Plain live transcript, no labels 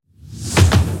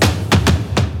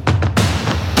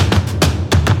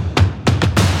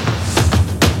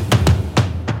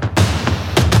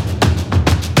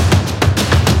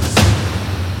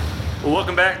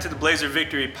Blazer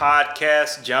Victory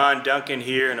Podcast. John Duncan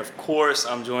here, and of course,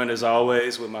 I'm joined as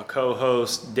always with my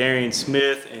co-hosts Darian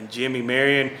Smith and Jimmy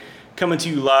Marion, coming to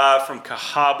you live from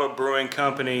Cahaba Brewing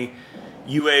Company.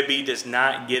 UAB does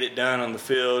not get it done on the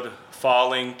field,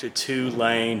 falling to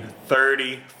Tulane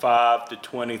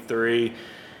 35-23.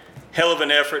 Hell of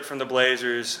an effort from the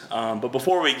Blazers. But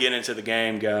before we get into the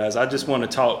game, guys, I just want to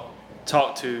talk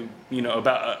to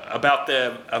about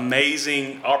the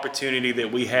amazing opportunity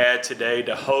that we had today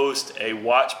to host a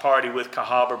watch party with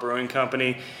Cahaba Brewing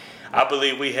Company. I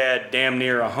believe we had damn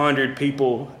near 100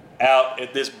 people out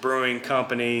at this brewing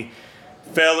company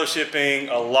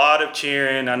fellowshipping, a lot of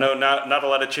cheering. I know not a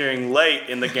lot of cheering late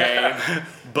in the game,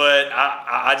 but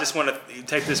I just want to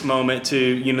take this moment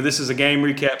to, this is a game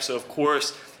recap, so of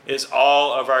course it's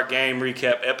all of our game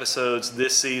recap episodes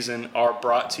this season are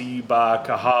brought to you by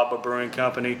Cahaba Brewing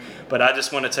Company. But I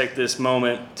just want to take this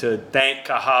moment to thank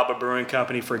Cahaba Brewing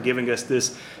Company for giving us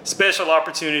this special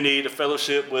opportunity to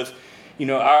fellowship with,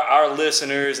 our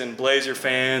listeners and Blazer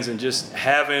fans and just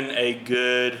having a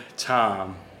good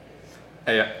time.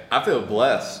 Hey, I feel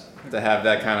blessed to have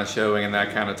that kind of showing and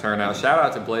that kind of turnout. Shout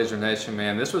out to Blazer Nation,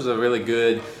 man. This was a really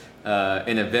good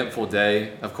an eventful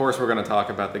day. Of course, we're going to talk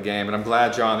about the game, and I'm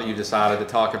glad, John, that you decided to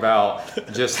talk about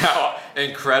just how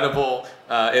incredible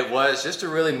it was just to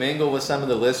really mingle with some of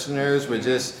the listeners, with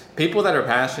just people that are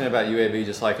passionate about UAB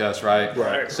just like us, right?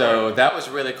 Right. So that was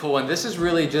really cool, and this is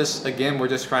really just, again, we're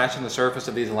just scratching the surface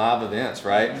of these live events,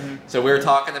 right? Mm-hmm. So we were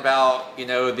talking about,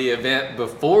 the event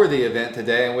before the event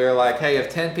today, and we were like, hey, if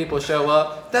 10 people show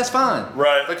up, that's fine.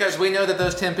 Right. Because we know that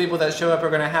those 10 people that show up are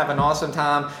going to have an awesome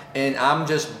time, and I'm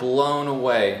just blown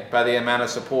away by the amount of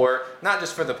support, not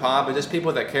just for the pod, but just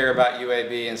people that care about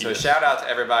UAB. And so shout out to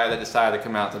everybody that decided to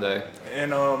come out today.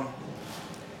 And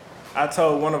I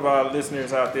told one of our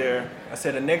listeners out there, I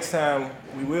said the next time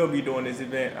we will be doing this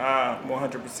event, I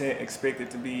 100% expect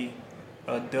it to be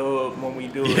a dub when we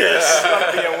do it. Yes. It's going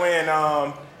to be a win.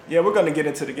 We're going to get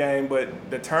into the game,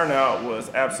 but the turnout was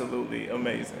absolutely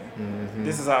amazing. Mm-hmm.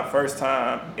 This is our first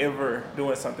time ever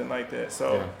doing something like that.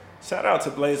 So shout out to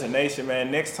Blazer Nation,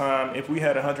 man. Next time, if we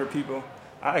had 100 people,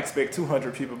 I expect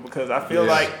 200 people, because I feel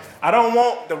like I don't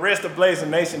want the rest of Blazer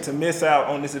Nation to miss out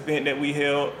on this event that we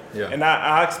held. Yeah. And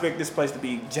I expect this place to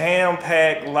be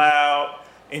jam-packed, loud,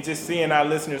 and just seeing our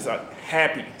listeners are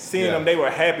happy. Seeing them, they were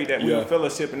happy that we were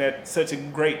fellowshipping at such a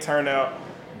great turnout.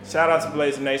 Shout out to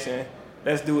Blazer Nation.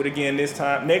 Let's do it again this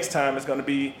time. Next time it's going to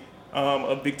be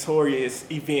a victorious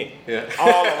event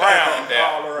all around.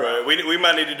 All around. Right. We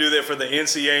might need to do that for the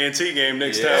NCAA game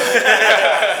next time.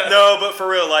 No, but for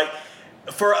real,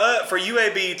 for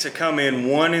UAB to come in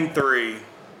 1-3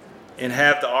 and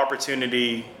have the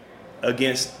opportunity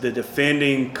against the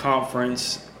defending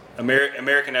conference,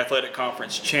 American Athletic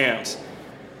Conference champs,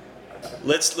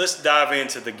 let's dive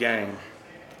into the game.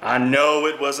 I know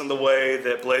it wasn't the way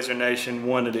that Blazer Nation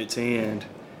wanted it to end,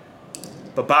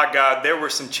 but by God, there were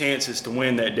some chances to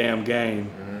win that damn game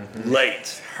late.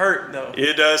 It hurt, though.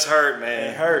 It does hurt,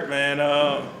 man. It hurt, man.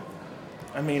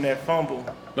 That fumble.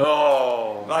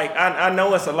 Oh. I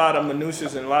know it's a lot of minutiae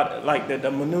and a lot the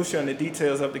minutiae and the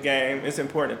details of the game. It's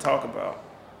important to talk about.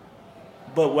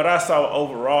 But what I saw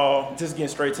overall, just getting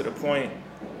straight to the point,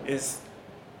 is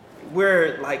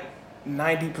we're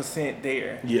 90%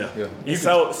 there. Yeah. And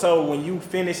so when you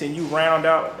finish and you round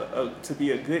out to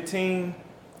be a good team,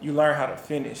 you learn how to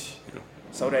finish. Yeah.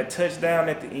 So that touchdown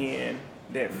at the end,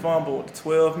 that fumble, the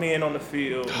 12 men on the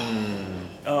field,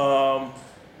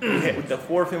 we had with the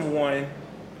 4th and 1,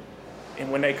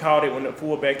 and when they called it, when the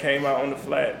fullback came out on the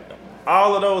flat,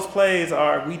 all of those plays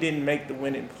we didn't make the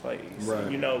winning plays.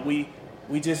 Right.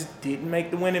 We just didn't make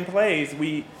the winning plays.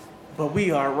 But we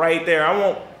are right there.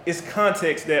 It's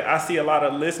context that I see a lot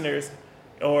of listeners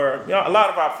or a lot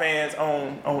of our fans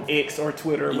on X or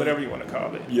Twitter or whatever you want to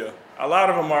call it. Yeah. A lot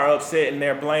of them are upset and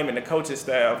they're blaming the coaching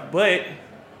staff, but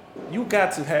you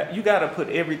got to put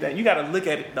everything. You got to look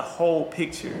at it, the whole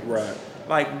picture. Right.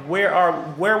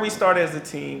 Where we started as a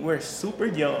team, we're super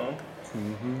young.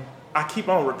 Mm-hmm. I keep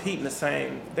on repeating the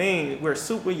same thing. We're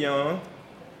super young,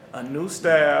 a new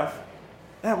staff.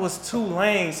 That was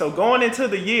Tulane. So going into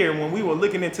the year, when we were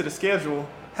looking into the schedule,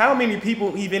 how many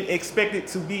people even expected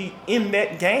to be in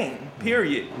that game,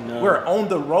 period? No. We're on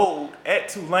the road at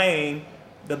Tulane,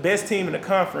 the best team in the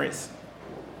conference.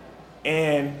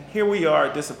 And here we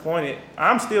are disappointed.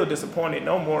 I'm still disappointed,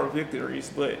 no more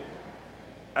victories, but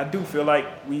I do feel like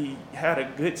we had a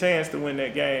good chance to win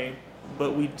that game,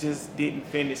 but we just didn't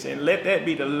finish. And let that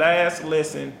be the last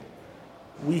lesson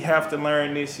we have to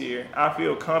learn this year. I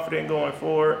feel confident going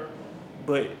forward,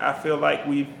 but I feel like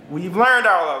we've learned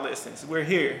all our lessons. We're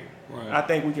here. Right. I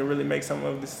think we can really make something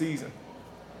of this season.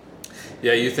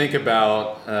 Yeah, you think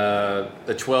about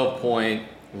the 12-point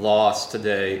loss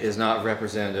today is not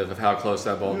representative of how close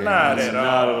that ball game Not was. at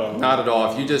all. Not at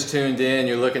all. If you just tuned in,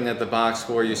 you're looking at the box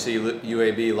score, you see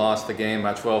UAB lost the game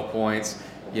by 12 points.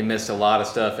 You missed a lot of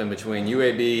stuff in between.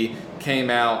 UAB came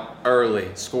out early,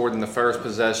 scored in the first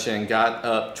possession, got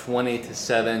up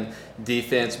 20-7,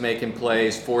 defense making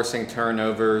plays, forcing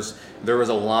turnovers. There was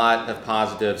a lot of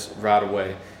positives right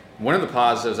away. One of the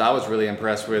positives I was really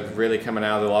impressed with, really coming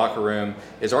out of the locker room,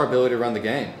 is our ability to run the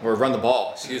game, or run the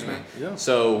ball, excuse me. Yeah.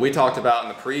 So we talked about in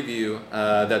the preview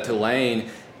that Tulane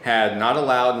had not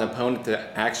allowed an opponent to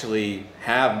actually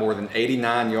have more than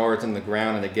 89 yards in the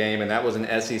ground in a game, and that was an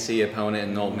SEC opponent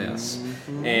in Ole Miss.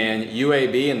 Mm-hmm. And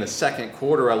UAB in the second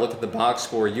quarter, I looked at the box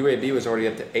score, UAB was already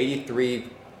up to 83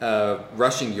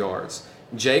 rushing yards.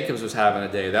 Jacobs was having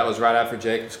a day. That was right after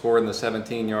Jacobs scored in the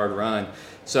 17-yard run.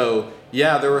 So,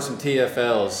 yeah, there were some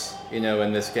TFLs,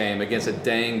 in this game against a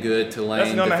dang good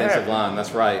Tulane defensive line.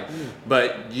 That's right.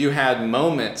 But you had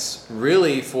moments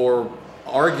really for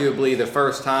arguably the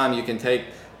first time you can take,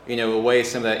 away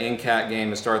some of that in-cat game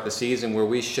to start the season where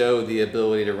we showed the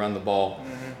ability to run the ball.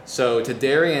 Mm-hmm. So to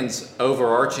Darian's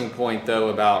overarching point, though,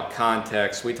 about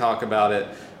context, we talk about it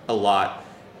a lot.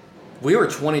 We were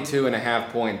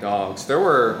 22.5-point dogs. There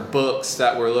were books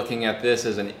that were looking at this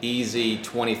as an easy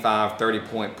 25,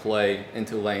 30-point play in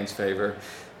Tulane's favor.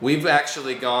 We've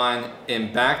actually gone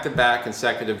in back-to-back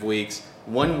consecutive weeks,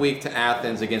 1 week to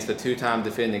Athens against the two-time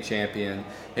defending champion,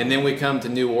 and then we come to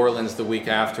New Orleans the week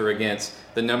after against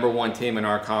the number one team in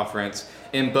our conference.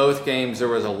 In both games, there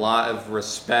was a lot of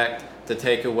respect to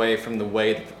take away from the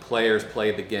way that the players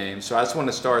played the game. So I just want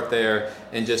to start there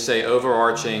and just say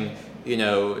overarching,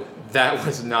 that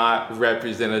was not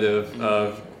representative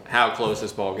of how close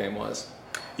this ball game was.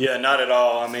 Yeah, not at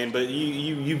all. But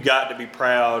you've got to be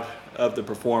proud of the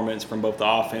performance from both the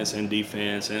offense and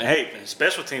defense. And, hey,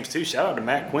 special teams, too. Shout out to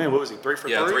Matt Quinn. What was he, 3 for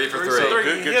 3? Yeah, 3 for 3. So He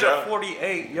good hit job. a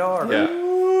 48-yard.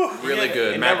 Yeah, really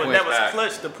good. And Matt that Quinn's was back.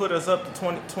 clutch to put us up to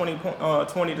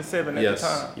 20-7 at the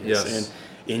time. Yes.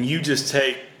 And you just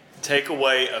take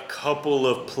away a couple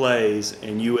of plays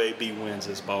and UAB wins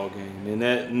this ball game.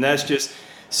 And that's just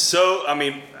so,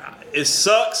 it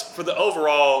sucks for the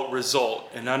overall result.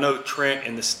 And I know Trent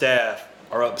and the staff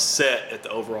are upset at the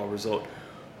overall result.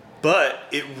 But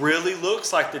it really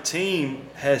looks like the team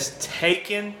has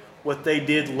taken what they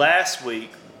did last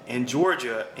week in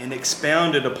Georgia and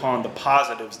expounded upon the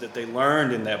positives that they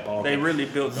learned in that ball game. They really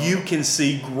built on You can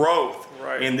see growth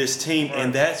in this team. Right.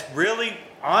 And that's really,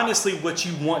 honestly, what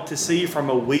you want to see from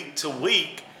a week to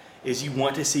week is you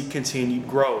want to see continued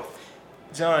growth.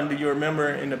 John, do you remember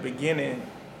in the beginning,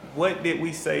 what did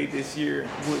we say this year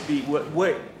would be,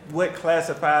 what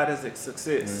classified as a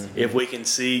success? If we can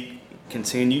see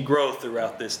continued growth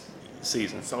throughout this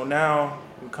season. So now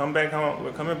we come back home.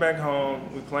 We're coming back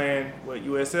home. We're playing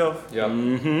USF. Yep.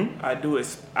 Mm-hmm.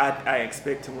 I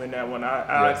expect to win that one.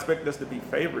 I expect us to be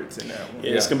favorites in that one.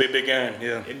 Yeah, it's gonna be a big game.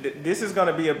 Yeah. This is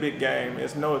gonna be a big game.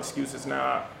 There's no excuses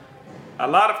now. A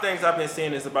lot of things I've been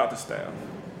seeing is about the staff.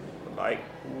 Like,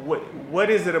 what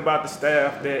is it about the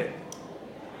staff that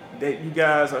you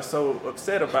guys are so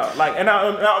upset about? Like, and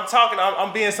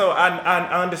I'm being so,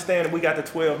 I understand that we got the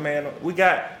 12 man. We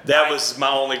got That was my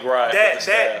only gripe.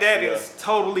 that is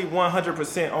totally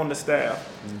 100% on the staff.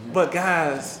 Mm-hmm. But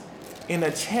guys, in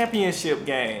a championship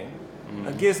game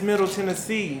against Middle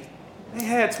Tennessee, they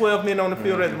had 12 men on the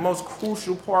field at the most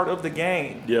crucial part of the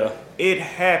game. Yeah. It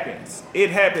happens.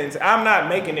 I'm not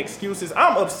making excuses.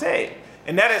 I'm upset.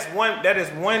 And that is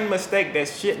one mistake that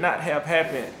should not have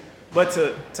happened. But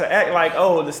to act like,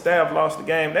 oh, the staff lost the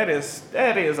game, that is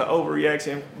an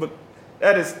overreaction. But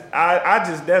that's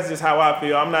just how I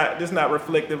feel. It's not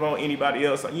reflective on anybody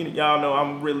else. Y'all know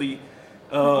I'm really.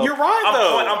 You're right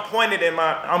though. I'm pointed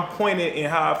in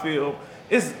how I feel.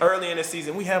 It's early in the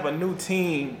season. We have a new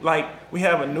team. Like, we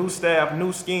have a new staff,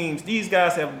 new schemes. These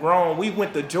guys have grown. We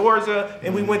went to Georgia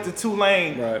and we went to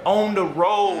Tulane on the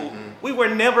road. Mm-hmm. We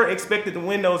were never expected to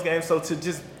win those games. So to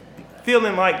just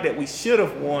feeling like that we should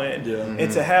have won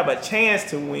and to have a chance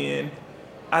to win,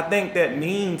 I think that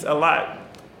means a lot,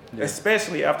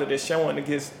 especially after the showing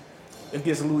against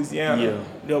Louisiana,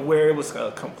 where it was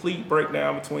a complete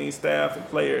breakdown between staff and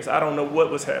players. I don't know what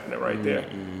was happening right there.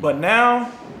 But now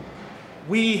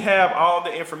we have all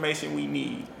the information we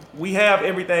need. We have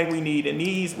everything we need in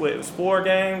these, it was 4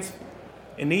 games.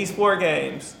 In these 4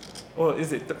 games, or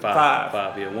is it 5?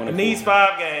 5, yeah. 1 and 4. In these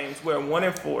 5 games, we're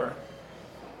 1-4.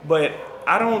 But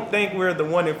I don't think we're the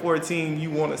 1-4 team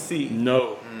you want to see.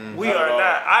 No. We are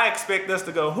not. I expect us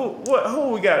to go, who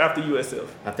we got after USF?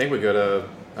 I think we go to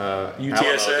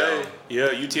UTSA,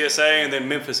 UTSA, and then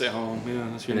Memphis at home. Yeah,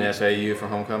 that's your and FAU for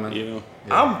homecoming. Yeah.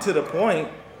 I'm to the point,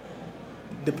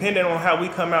 depending on how we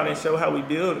come out and show how we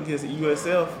build against the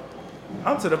USF,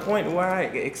 I'm to the point where I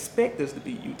expect us to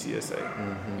beat UTSA.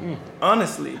 Mm-hmm.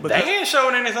 Honestly. They ain't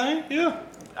showing anything. Yeah.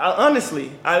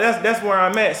 That's where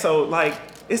I'm at. So, like,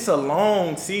 it's a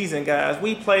long season, guys.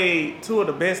 We played two of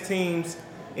the best teams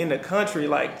in the country.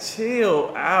 Like,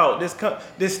 chill out.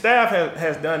 This staff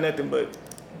has done nothing but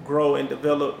grow and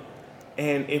develop.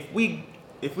 And if we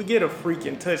get a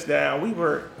freaking touchdown,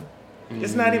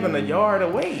 it's not even a yard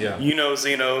away. Yeah. You know,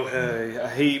 Zeno,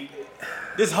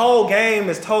 this whole game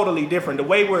is totally different. The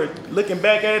way we're looking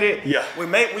back at it, yeah. we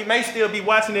may still be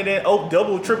watching it in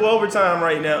double, triple overtime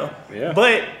right now. Yeah.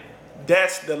 But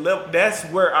that's the level. That's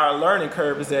where our learning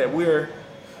curve is at. We're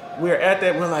at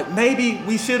that. We're like, maybe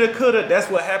we shoulda, coulda. That's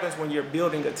what happens when you're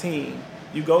building a team.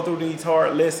 You go through these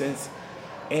hard lessons,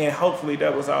 and hopefully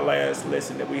that was our last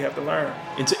lesson that we have to learn.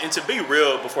 And to be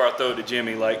real, before I throw it to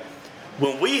Jimmy, like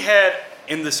when we had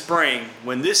in the spring,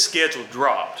 when this schedule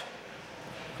dropped,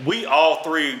 we all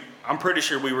three, I'm pretty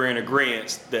sure we were in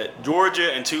agreement that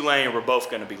Georgia and Tulane were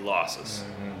both going to be losses.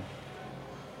 Mm-hmm.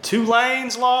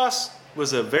 Tulane's loss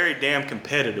was a very damn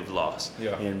competitive loss.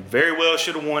 Yeah. And very well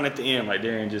should have won at the end, like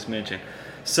Darian just mentioned.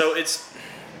 So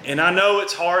and I know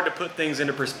it's hard to put things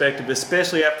into perspective,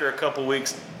 especially after a couple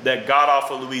weeks that got off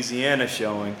of Louisiana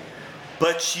showing.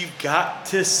 But you've got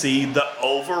to see the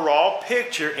overall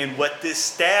picture and what this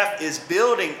staff is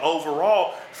building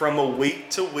overall from a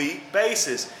week-to-week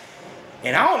basis.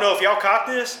 And I don't know if y'all caught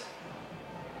this,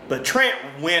 but Trent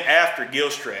went after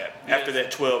Gilstrap after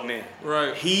that 12 men.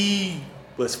 Right. He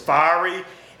was fiery,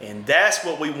 and that's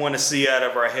what we want to see out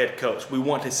of our head coach. We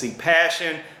want to see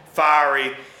passion,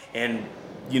 fiery, and,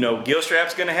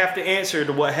 Gilstrap's going to have to answer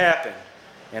to what happened.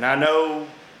 And I know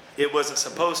it wasn't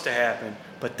supposed to happen,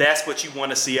 but that's what you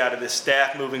want to see out of this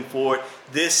staff moving forward.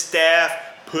 This staff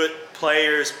put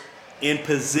players in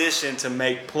position to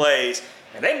make plays,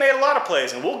 and they made a lot of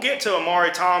plays. And we'll get to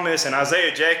Amari Thomas and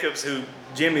Isaiah Jacobs, who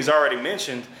Jimmy's already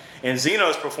mentioned, and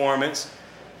Zeno's performance.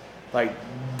 Like,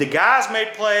 the guys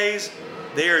made plays.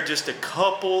 They are just a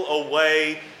couple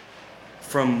away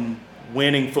from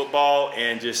winning football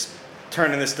and just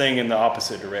turning this thing in the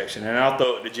opposite direction. And I'll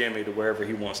throw it to Jimmy to wherever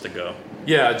he wants to go.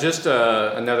 Yeah, just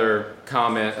another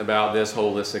comment about this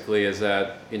holistically is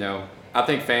that, I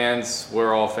think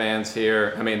we're all fans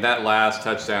here. I mean, that last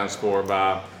touchdown score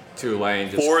by Tulane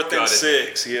just 4th and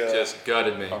 6, yeah. Just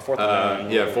gutted me. 4th and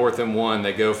 1. Yeah, 4th and 1,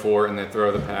 they go for it and they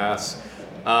throw the pass.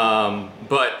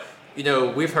 But,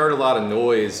 we've heard a lot of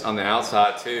noise on the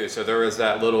outside too. So there was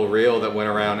that little reel that went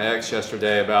around X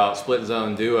yesterday about split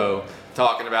zone duo,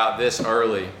 talking about this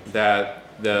early, that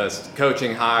the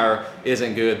coaching hire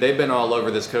isn't good. They've been all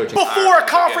over this coaching hire. Before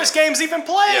conference games even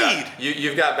played. Yeah.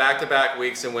 You've got back-to-back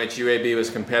weeks in which UAB was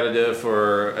competitive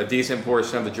for a decent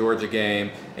portion of the Georgia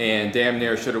game and damn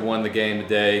near should have won the game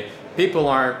today. People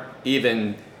aren't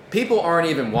even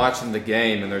watching the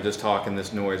game, and they're just talking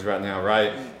this noise right now,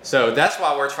 right? So that's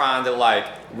why we're trying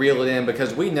to reel it in,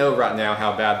 because we know right now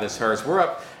how bad this hurts.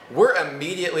 We're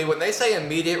immediately, when they say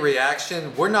immediate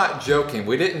reaction, we're not joking.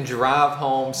 We didn't drive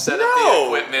home, set up the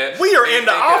equipment. We are in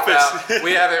the office.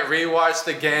 We haven't rewatched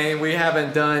the game.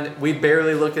 We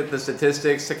barely look at the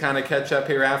statistics to kind of catch up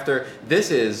here after.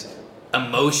 This is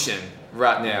emotion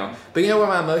right now. But you know where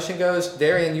my emotion goes?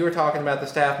 Darian, you were talking about the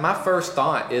staff. My first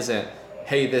thought isn't,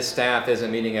 hey, this staff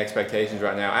isn't meeting expectations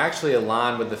right now. I actually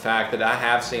align with the fact that I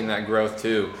have seen that growth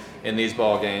too in these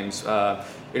ball games.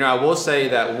 I will say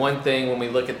that one thing when we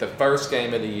look at the first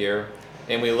game of the year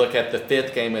and we look at the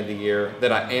 5th game of the year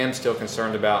that I am still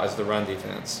concerned about is the run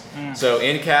defense. So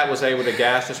NCAT was able to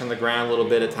gash us from the ground a little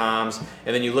bit at times.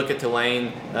 And then you look at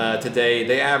Tulane today,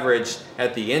 they averaged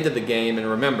at the end of the game, and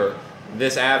remember,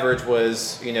 this average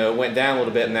was, went down a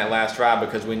little bit in that last drive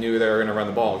because we knew they were going to run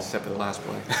the ball, except for the last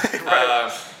play.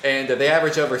 Right. And they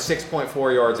averaged over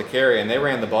 6.4 yards a carry, and they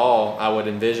ran the ball, I would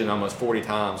envision, almost 40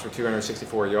 times for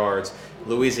 264 yards.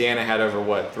 Louisiana had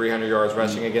over, 300 yards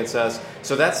rushing against us.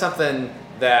 So that's something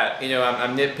that,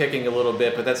 I'm nitpicking a little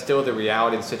bit, but that's still the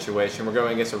reality of the situation. We're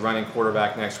going against a running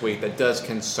quarterback next week. That does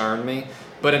concern me.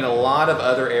 But in a lot of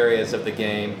other areas of the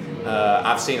game,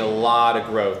 I've seen a lot of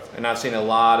growth, and I've seen a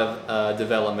lot of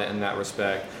development in that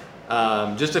respect.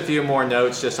 Just a few more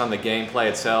notes just on the gameplay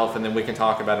itself, and then we can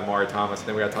talk about Amari Thomas, and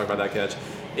then we got to talk about that catch.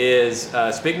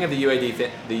 Speaking of the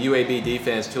UAB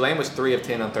defense, Tulane was 3 of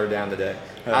 10 on third down today.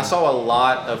 I saw a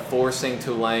lot of forcing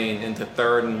Tulane into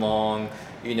 3rd and long,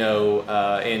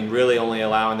 and really only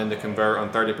allowing them to convert on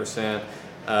 30%.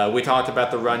 We talked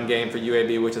about the run game for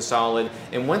UAB, which is solid.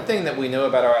 And one thing that we know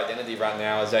about our identity right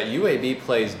now is that UAB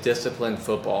plays disciplined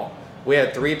football. We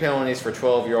had 3 penalties for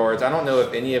 12 yards. I don't know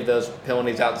if any of those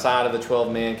penalties outside of the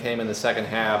 12-man came in the second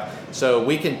half. So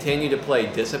we continue to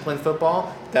play disciplined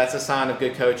football. That's a sign of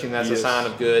good coaching. That's a sign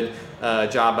of good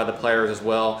job by the players as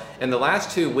well. In the last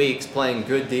 2 weeks, playing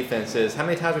good defenses, how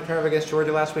many times we turned over against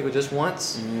Georgia last week? Just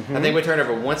once? I think we turned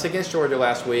over once against Georgia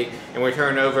last week, and we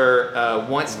turned over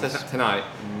once tonight.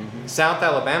 South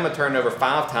Alabama turned over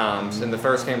 5 times in the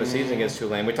first game of the season against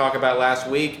Tulane. We talked about last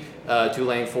week,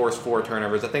 Tulane forced 4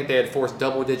 turnovers. I think they had forced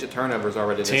double-digit turnovers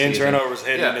already this season. 10 turnovers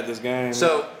heading into this game.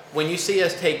 So when you see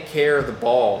us take care of the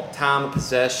ball, time of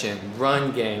possession,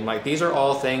 run game, like these are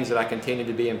all things that I continue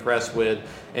to be impressed with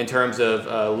in terms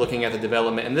of looking at the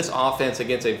development. And this offense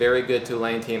against a very good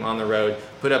Tulane team on the road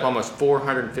put up almost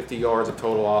 450 yards of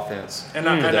total offense. And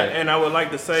I would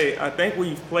like to say, I think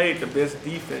we've played the best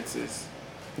defenses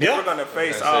we're going to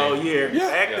face all year.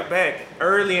 Back to back,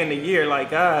 early in the year. Like,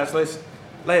 guys, let's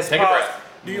Take a pause. breath.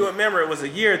 Do you remember, it was a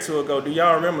year or 2 ago, do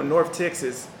y'all remember North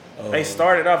Texas? They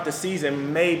started off the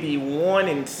season maybe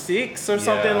 1-6 or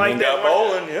something like that.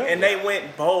 Bowling, and they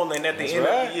went bowling at the end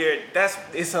of the year.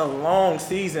 It's a long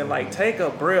season. Like, take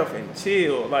a breath and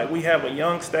chill. Like, we have a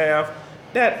young staff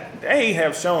that they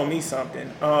have shown me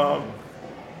something.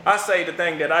 I say the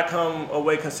thing that I come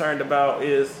away concerned about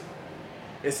is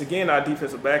it's again our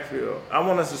defensive backfield. I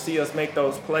want us to see us make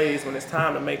those plays when it's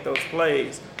time to make those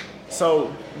plays. So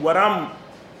what I'm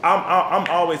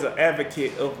always an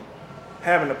advocate of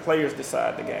having the players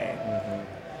decide the game.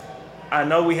 I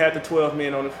know we had the 12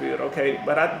 men on the field, okay,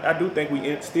 but I do think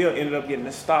we still ended up getting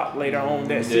the stop later on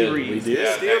that series. We did.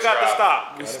 Still got the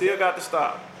stop. We still got the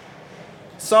stop.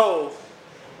 So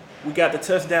we got the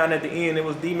touchdown at the end. It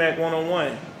was D-Mac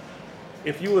one-on-one.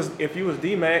 If you was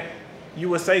D-Mac, you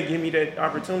would say, give me that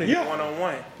opportunity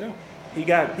one-on-one. Yeah. He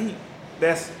got beat.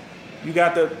 We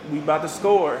about to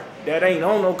score. That ain't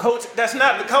on no coach. That's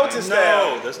not the coaching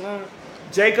style. No, that's not.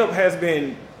 Jacob has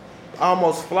been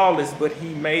almost flawless, but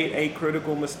he made a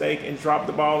critical mistake and dropped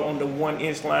the ball on the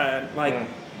 1-inch line. Like,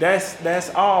 that's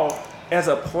all. As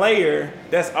a player,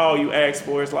 that's all you ask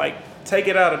for is, like, take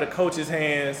it out of the coach's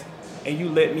hands and you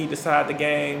let me decide the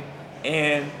game.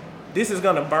 And this is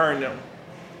going to burn them.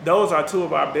 Those are 2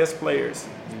 of our best players.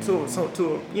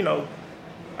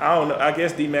 I don't know. I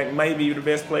guess D-Mac may be the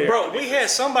best player. Bro, we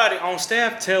had somebody on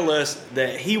staff tell us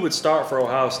that he would start for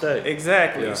Ohio State.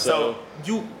 Exactly. Yeah. So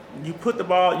you put the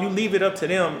ball, you leave it up to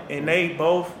them, and they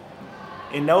both,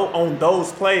 on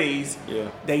those plays,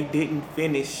 they didn't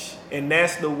finish. And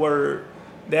that's the word.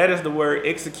 That is the word,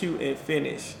 execute and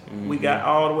finish. We got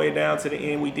all the way down to the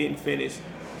end. We didn't finish.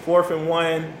 4th and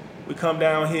 1, we come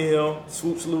downhill.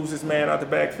 Swoops loses man out the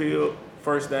backfield.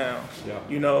 First down.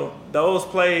 Yeah. Those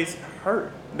plays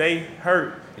hurt. They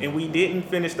hurt. And we didn't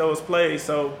finish those plays.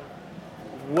 So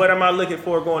what am I looking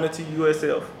for going into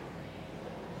USF?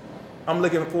 I'm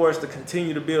looking for us to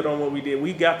continue to build on what we did.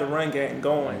 We got the run game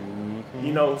going.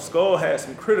 Skull had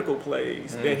some critical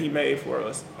plays that he made for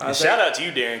us. Shout out to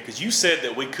you, Darren, because you said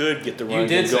that we could get the run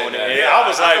game going. Yeah, I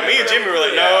was like, me and Jimmy were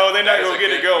like, no, they're not going to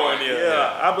get it going.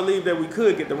 Yeah, I believe that we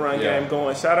could get the run game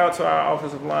going. Shout out to our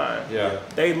offensive line. Yeah.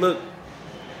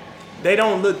 They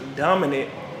don't look dominant,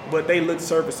 but they look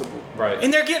serviceable. Right.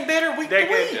 And they're getting better week to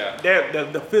week.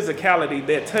 The physicality,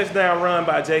 that touchdown run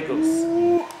by Jacobs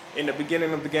in the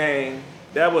beginning of the game,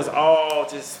 that was all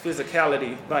just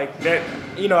physicality. Like that,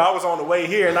 I was on the way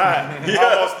here and I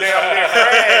almost damn near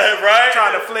crashed, right?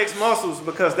 Trying to flex muscles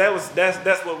because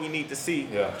that's what we need to see.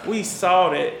 Yeah. We saw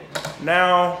that.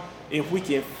 Now, if we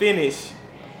can finish,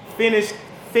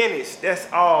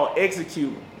 that's all.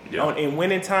 Execute. In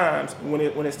winning times, when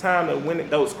it's time to win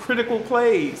those critical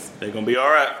plays, they're gonna be all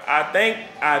right. I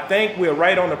think we're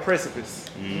right on the precipice.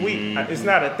 It's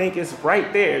not a think; it's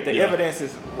right there. The evidence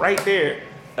is right there.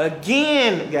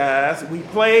 Again, guys, we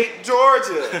played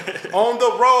Georgia on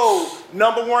the road,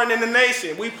 #1 in the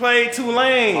nation. We played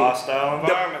Tulane. Hostile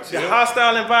environment. The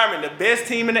hostile environment, the best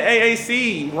team in the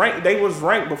AAC. They was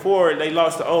ranked before they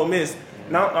lost to Ole Miss.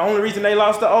 Now, the only reason they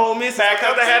lost to Ole Miss is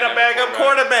because they had a backup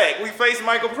quarterback. We faced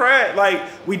Michael Pratt. Like,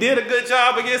 we did a good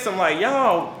job against them. Like,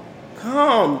 y'all,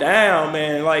 calm down,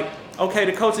 man. Like, okay,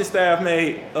 the coaching staff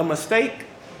made a mistake.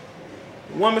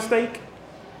 One mistake.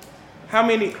 How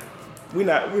many? We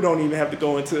don't even have to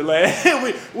go into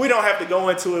it. We don't have to go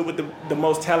into it with the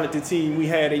most talented team we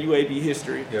had in UAB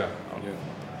history. Yeah.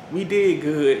 We did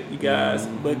good, you guys,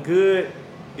 but good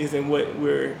isn't what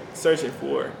we're searching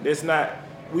for. It's not.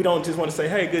 We don't just want to say,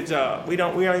 hey, good job. We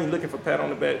aren't even looking for pat on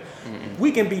the back.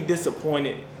 We can be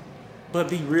disappointed, but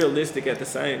be realistic at the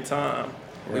same time.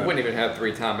 We wouldn't even have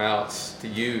 3 timeouts to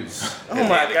use. Oh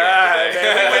my God,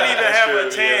 man. We wouldn't even have true,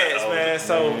 a chance, man.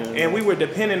 So, and we were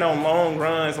depending on long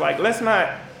runs. Like, let's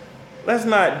not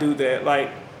do that. Like,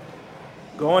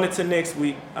 going into next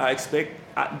week,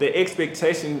 the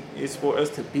expectation is for us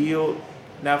to build.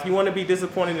 Now, if you want to be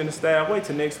disappointed in the staff, wait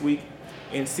till next week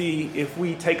and see if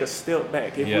we take a step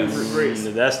back, if we regress.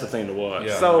 That's the thing to watch.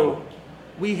 Yeah. So,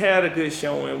 we had a good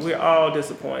showing. We're all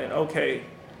disappointed. Okay.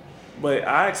 But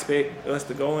I expect us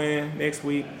to go in next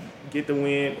week, get the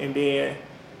win, and then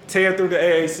tear through the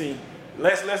AAC.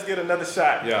 Let's get another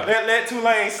shot. Yeah. Let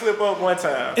Tulane slip up one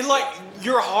time. And like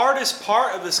your hardest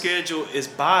part of the schedule is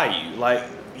Bayou. Like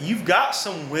you've got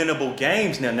some winnable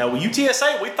games now. Now with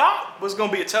UTSA, we thought was going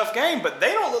to be a tough game, but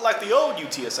they don't look like the old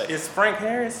UTSA. Is Frank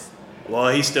Harris? Well,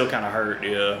 he's still kind of hurt.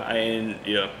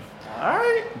 Yeah. All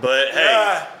right. But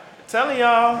hey, telling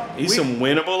y'all, he's some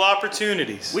winnable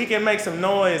opportunities. we can make some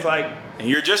noise. Like, And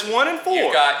you're just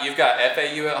 1-4. You've got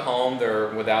FAU at home. They're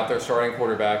without their starting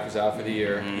quarterback who's out for the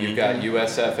year. You've got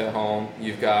USF at home.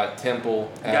 You've got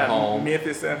Temple at home.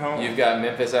 Memphis at home. You've got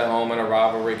Memphis at home in a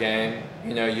rivalry game.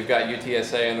 You know, you've got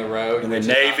UTSA on the road. And then which is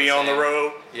Navy not on the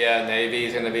road. Yeah,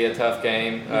 Navy's going to be a tough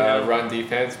game. Run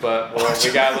defense, but we'll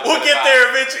get there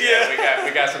eventually. Yeah,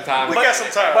 we got some time. We got some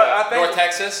time. But I think North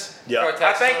Texas. Yeah. North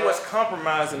I Texas think what's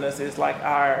compromising us is like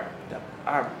our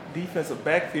defensive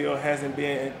backfield hasn't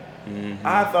been.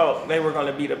 I thought they were going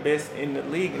to be the best in the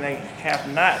league, and they have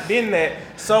not been that.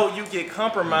 So you get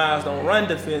compromised on run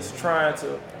defense trying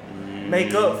to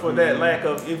make up for that lack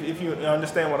of. If you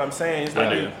understand what I'm saying, it's I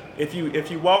like do. if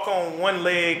you walk on one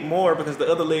leg more because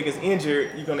the other leg is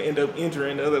injured, you're going to end up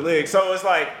injuring the other leg. So it's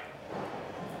like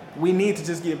we need to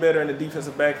just get better in the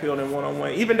defensive backfield and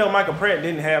one-on-one. Even though Michael Pratt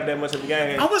didn't have that much of a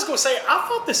game. I was going to say, I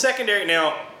thought the secondary,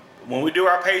 now, when we do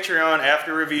our Patreon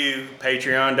after review,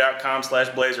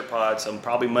 patreon.com/blazerpod, so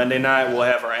probably Monday night we'll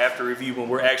have our after review when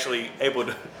we're actually able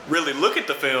to really look at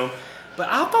the film. But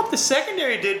I thought the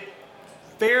secondary did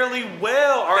fairly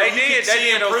well. Or They you did. could They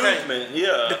see did okay. improvement.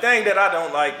 Yeah. The thing that I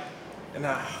don't like, and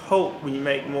I hope we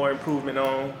make more improvement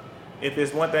on, if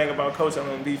it's one thing about coaching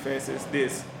on defense, is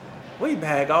this. We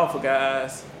bag off of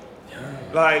guys.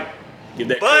 Like, Give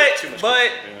that credit too much but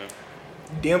credit.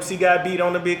 Dempsey got beat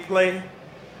on the big play.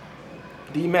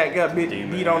 D-Mac got beat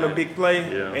on the big play.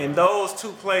 Yeah. And those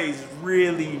 2 plays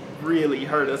really, really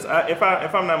hurt us. If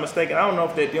I'm not mistaken, I don't know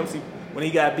if that Dempsey, when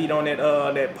he got beat on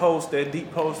that post, that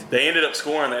deep post. They ended up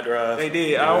scoring that drive. They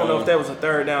did. I don't know if that was a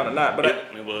third down or not, but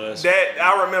it was.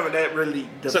 I remember that really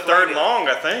deflated. It's a third and long,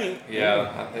 I think.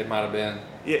 Yeah, it might have been.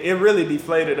 It really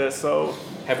deflated us. So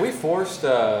Have we forced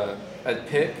a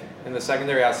pick in the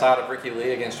secondary outside of Ricky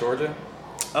Lee against Georgia?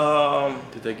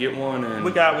 Did they get one? And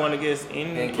we got one against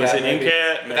Indy. Was it maybe?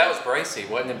 Incat? But that was Bracey,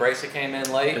 wasn't it? Bracey came in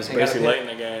late. It was and got a basically pick. late in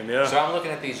the game, yeah. So I'm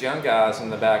looking at these young guys in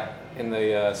the back in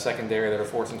the secondary that are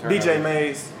forcing turnovers. BJ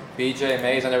Mays. BJ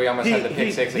Mays. I know we almost had the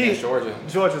pick six against Georgia.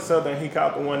 Georgia Southern. He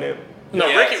caught the one that. No,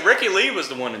 Yes. Ricky Lee was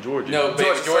the one in Georgia. No, but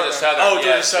Georgia Georgia Southern. Oh, Georgia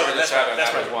Yes, Southern. That's right.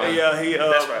 That's that was right. one. Yeah, he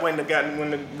That's right.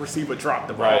 when the receiver dropped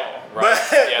the ball. Right. But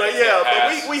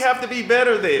pass. we have to be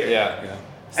better there. Yeah.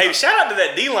 Hey, shout out to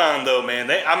that D-line, though, man.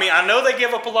 I know they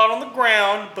give up a lot on the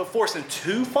ground, but forcing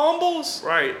 2 fumbles?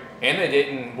 Right. And they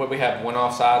didn't. What we have 1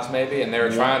 offsides maybe, and they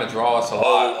were trying to draw us a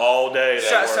lot. All day.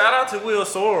 Shout out to Will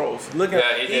Soros.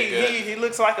 Yeah, he did good. He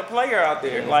looks like a player out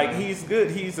there. Like he's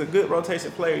good. He's a good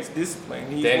rotation player. He's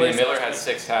disciplined. He's Damian Miller had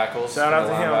 6 tackles. Shout out in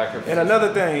to the him. linebacker And position.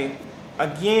 another thing,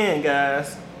 again,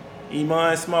 guys,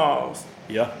 Iman Smalls,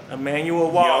 Yeah. Emmanuel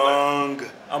Waller, Young.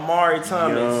 Amari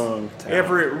Thomas, Young talent.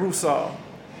 Everett Russell,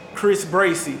 Chris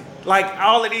Bracey. Like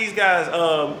all of these guys,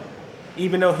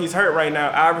 even though he's hurt right now,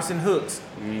 Iverson Hooks.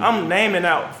 I'm naming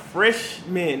out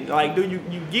freshmen. Like, do you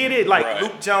get it? Like Right.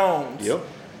 Luke Jones. Yep.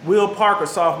 Will Parker,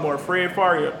 sophomore. Fred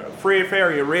Ferrier,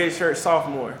 redshirt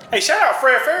sophomore. Hey, shout out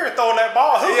Fred Ferrier throwing that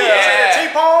ball. Who Yeah.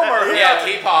 T-Palm or who? Yeah,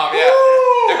 T-Palm, yeah.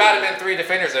 Woo! There might have been 3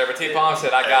 defenders there, but T-Palm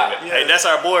said, I got it. Hey, that's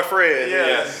our boy Fred.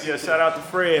 Yeah, shout out to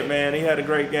Fred, man. He had a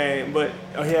great game, but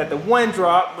he had the 1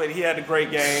 drop, but he had a great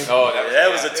game. Oh,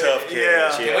 That was a tough catch.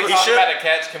 Yeah. Can we He talk should. about the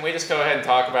catch? Can we just go ahead and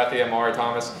talk about the Amari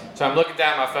Thomas? So I'm looking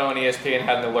down my phone, ESPN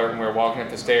had an alert when we were walking up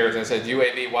the stairs, and it said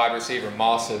UAB wide receiver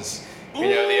Mosses, the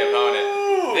opponent.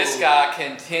 This guy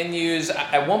continues.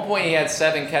 At one point he had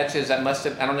 7 catches. I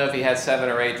don't know if he had 7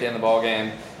 or 8 to end the ball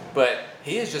game, but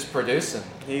he is just producing.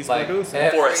 He's producing.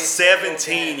 For a every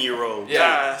 17-year-old. Yeah.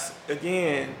 Guys,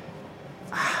 again,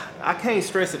 I can't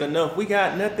stress it enough. We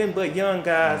got nothing but young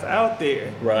guys out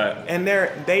there. Right. And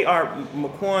they are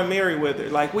McQuan Merriweather.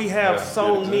 Like, we have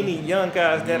so many young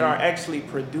guys that are actually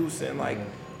producing. Like,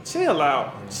 chill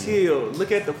out. Chill.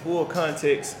 Look at the full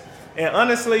context. And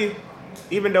honestly,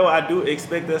 even though I do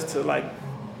expect us to like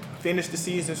finish the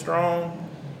season strong,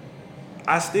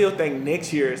 I still think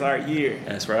next year is our year.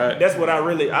 That's right. That's what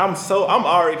I'm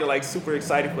already like super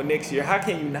excited for next year. How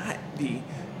can you not be?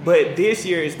 But this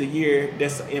year is the year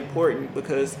that's important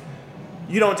because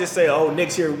you don't just say, "Oh,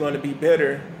 next year we're going to be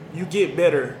better." You get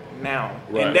better now,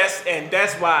 right. and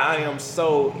that's why I am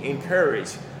so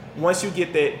encouraged. Once you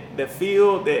get the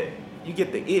feel that you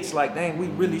get the itch, like, dang, we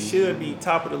really should be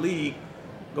top of the league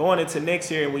going into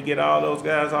next year, and we get all those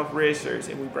guys off red shirts,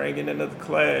 and we bring in another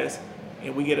class,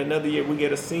 and we get another year. We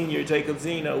get a senior, Jacob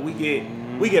Zeno. We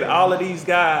get all of these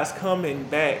guys coming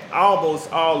back,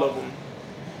 almost all of them.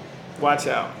 Watch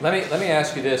out. Let me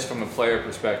ask you this from a player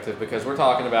perspective, because we're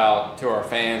talking about to our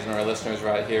fans and our listeners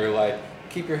right here, like,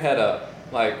 keep your head up.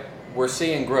 Like, we're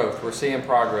seeing growth, we're seeing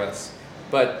progress,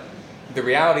 but the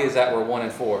reality is that we're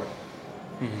 1-4.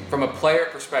 Mm-hmm. From a player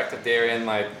perspective, Darian,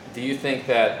 like, do you think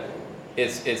that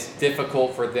it's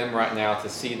difficult for them right now to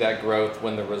see that growth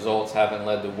when the results haven't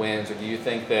led to wins, or do you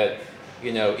think that,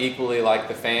 you know, equally like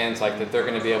the fans, like that they're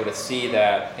going to be able to see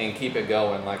that and keep it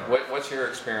going? Like, what's your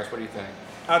experience? What do you think?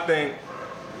 I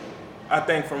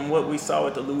think from what we saw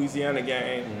at the Louisiana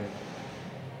game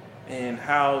and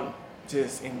how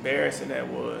just embarrassing that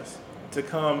was to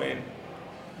come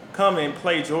and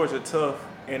play Georgia tough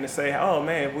and to say, oh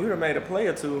man, if we would have made a play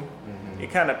or two,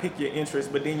 it kind of piqued your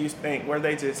interest. But then you think, were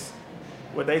they just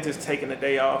taking a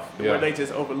day off? Yeah. Were they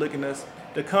just overlooking us?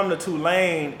 To come to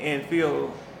Tulane and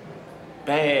feel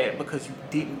bad because you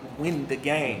didn't win the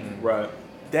game. Right.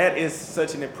 That is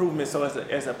such an improvement. So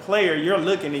as a player, you're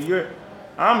looking and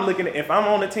I'm looking at, if I'm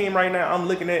on the team right now, I'm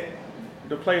looking at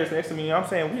the players next to me. I'm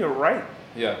saying we are right.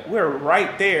 Yeah. We're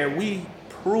right there. We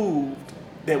proved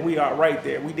that we are right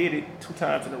there. We did it 2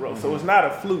 times in a row. So it's not a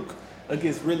fluke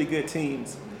against really good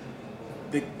teams.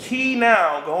 The key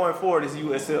now going forward is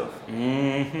USF.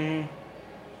 Mm-hmm.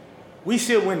 We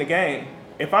should win the game.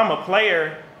 If I'm a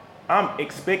player, I'm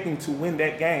expecting to win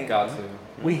that game. Got to.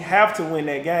 We have to win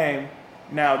that game.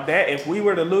 Now that if we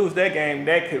were to lose that game,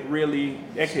 that could really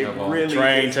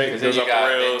train take because then you got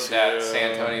rails, that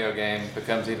San Antonio game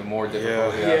becomes even more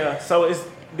difficult. Yeah. So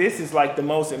this is like the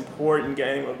most important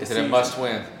game of the season. Is it a must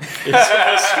win?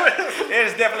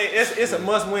 It's definitely it's a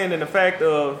must win in the fact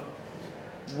of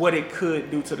what it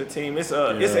could do to the team. It's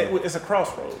a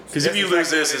crossroads. Because if you lose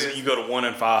this, you go to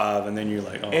 1-5, and then you're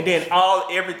like, oh. And then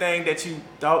everything that you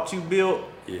thought you built,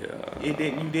 you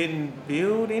didn't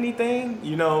build anything.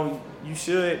 You know,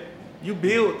 you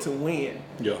build to win.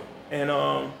 Yeah.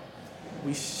 And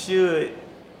we should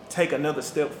take another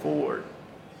step forward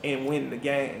and win the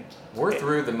game. We're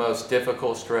through the most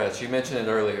difficult stretch. You mentioned it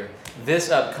earlier.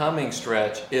 This upcoming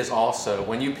stretch is also,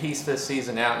 when you piece this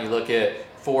season out and you look at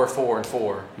 4-4-4.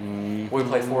 Mm-hmm. We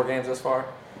played 4 games thus far.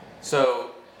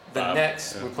 So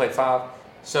we played 5.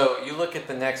 So you look at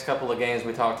the next couple of games,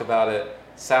 we talked about it: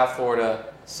 South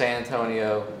Florida, San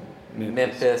Antonio,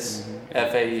 Memphis,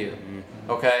 FAU.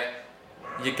 Mm-hmm. Okay?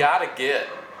 You got to get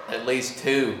at least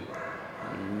 2.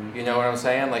 You know what I'm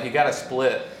saying? Like, you got to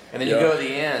split. And then you go to the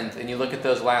end and you look at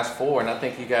those last 4, and I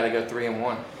think you got to go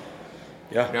 3-1.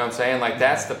 Yeah. You know what I'm saying? Like,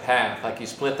 that's the path. Like, you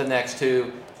split the next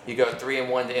 2, you go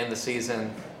 3-1 to end the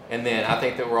season, and then I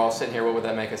think that we're all sitting here. What would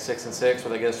that make us, 6-6?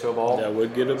 Would that get us to a bowl? That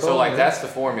would get a bowl. So, like, that's the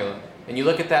formula. And you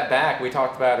look at that back. We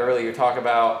talked about it earlier. You talk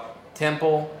about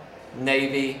Temple,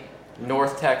 Navy,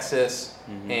 North Texas,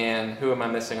 and who am I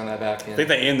missing on that back end? I think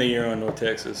they end the year on North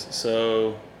Texas.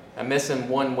 So I'm missing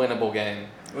one winnable game.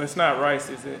 Well, it's not Rice,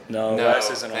 is it? No, Rice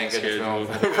isn't on the schedule.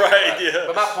 Right, yeah.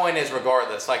 But my point is,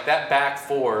 regardless, like that back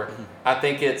 4, I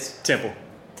think it's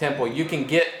Temple. You can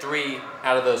get 3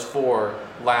 out of those 4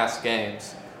 last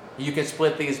games. You can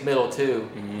split these middle 2.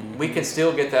 Mm-hmm. We can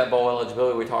still get that bowl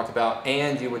eligibility we talked about,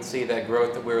 and you would see that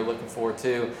growth that we were looking forward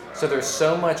to. So there's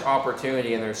so much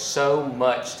opportunity, and there's so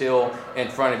much still in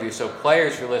front of you. So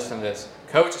players, you're listening to this.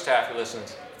 Coaching staff, you're listening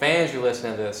to this. Fans, you're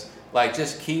listening to this. Like,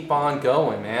 just keep on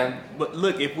going, man. But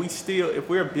look, if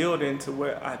we're building to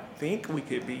where I think we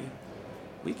could be,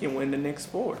 we can win the next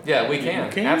 4. Yeah, we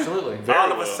can. Absolutely.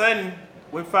 All of a sudden,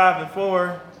 we're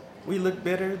 5-4. We look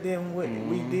better than what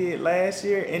we did last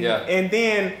year. And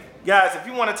then, guys, if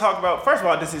you want to talk about, first of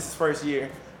all, this is his first year.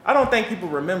 I don't think people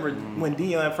remember when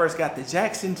Deion first got to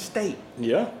Jackson State.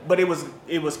 Yeah. But it was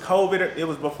COVID. It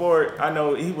was before, I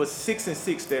know he was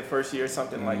 6-6 that first year or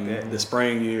something like that. The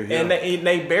spring year. Yeah. And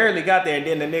they barely got there. And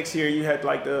then the next year you had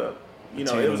like it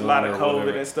was a lot of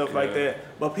COVID and stuff like that.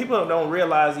 But people don't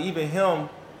realize even him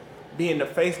being the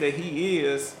face that he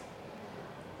is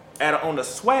on the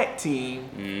SWAC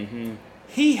team,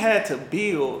 he had to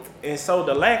build. And so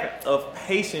the lack of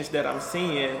patience that I'm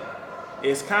seeing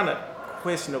is kind of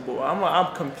questionable.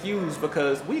 I'm confused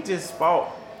because we just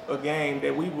fought a game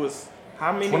that we was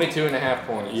how many? 22.5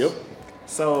 points. Yep.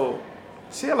 So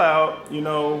chill out. You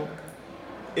know,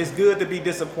 it's good to be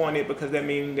disappointed because that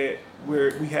means that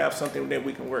we have something that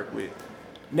we can work with.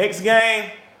 Next game,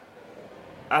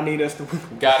 I need us to.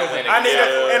 Gotta win. I need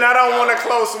us, and I don't want a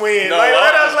close win. No, like,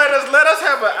 let us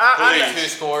have a. Please. 2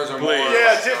 scores or more.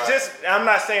 Yeah, just. I'm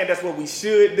not saying that's what we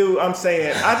should do. I'm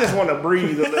saying I just want to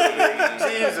breathe a little bit.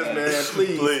 Jesus, man,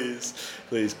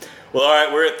 Please. Well, all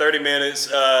right, we're at 30 minutes.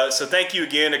 So thank you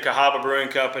again to Cahaba Brewing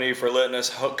Company for letting us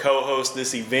co-host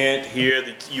this event here,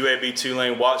 the UAB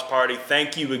Tulane Watch Party.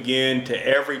 Thank you again to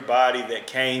everybody that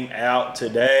came out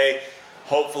today.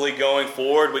 Hopefully going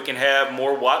forward, we can have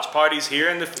more watch parties here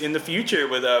in the future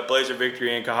with Blazer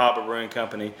Victory and Cahaba Brewing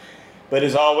Company. But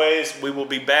as always, we will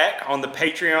be back on the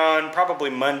Patreon probably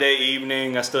Monday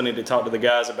evening. I still need to talk to the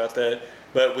guys about that.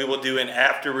 But we will do an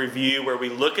after review where we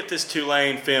look at this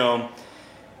Tulane film,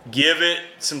 give it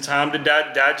some time to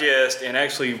digest, and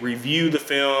actually review the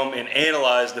film and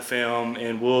analyze the film,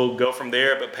 and we'll go from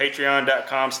there. But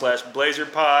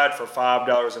patreon.com/blazerpod for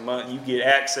 $5 a month. You get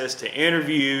access to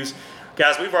interviews.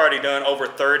 Guys, we've already done over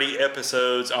 30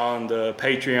 episodes on the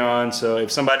Patreon, so if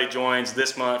somebody joins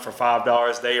this month for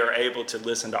 $5, they are able to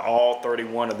listen to all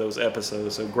 31 of those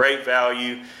episodes. So great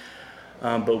value.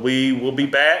 But we will be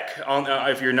back on.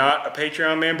 If you're not a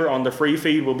Patreon member, on the free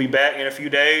feed, we'll be back in a few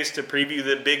days to preview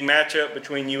the big matchup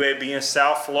between UAB and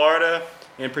South Florida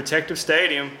in Protective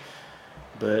Stadium.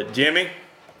 But Jimmy,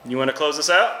 you want to close us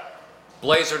out?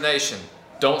 Blazer Nation,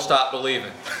 don't stop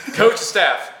believing. Coach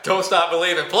staff, don't stop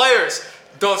believing. Players,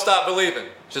 don't stop believing.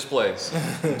 Just Blaze.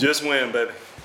 Just win, baby.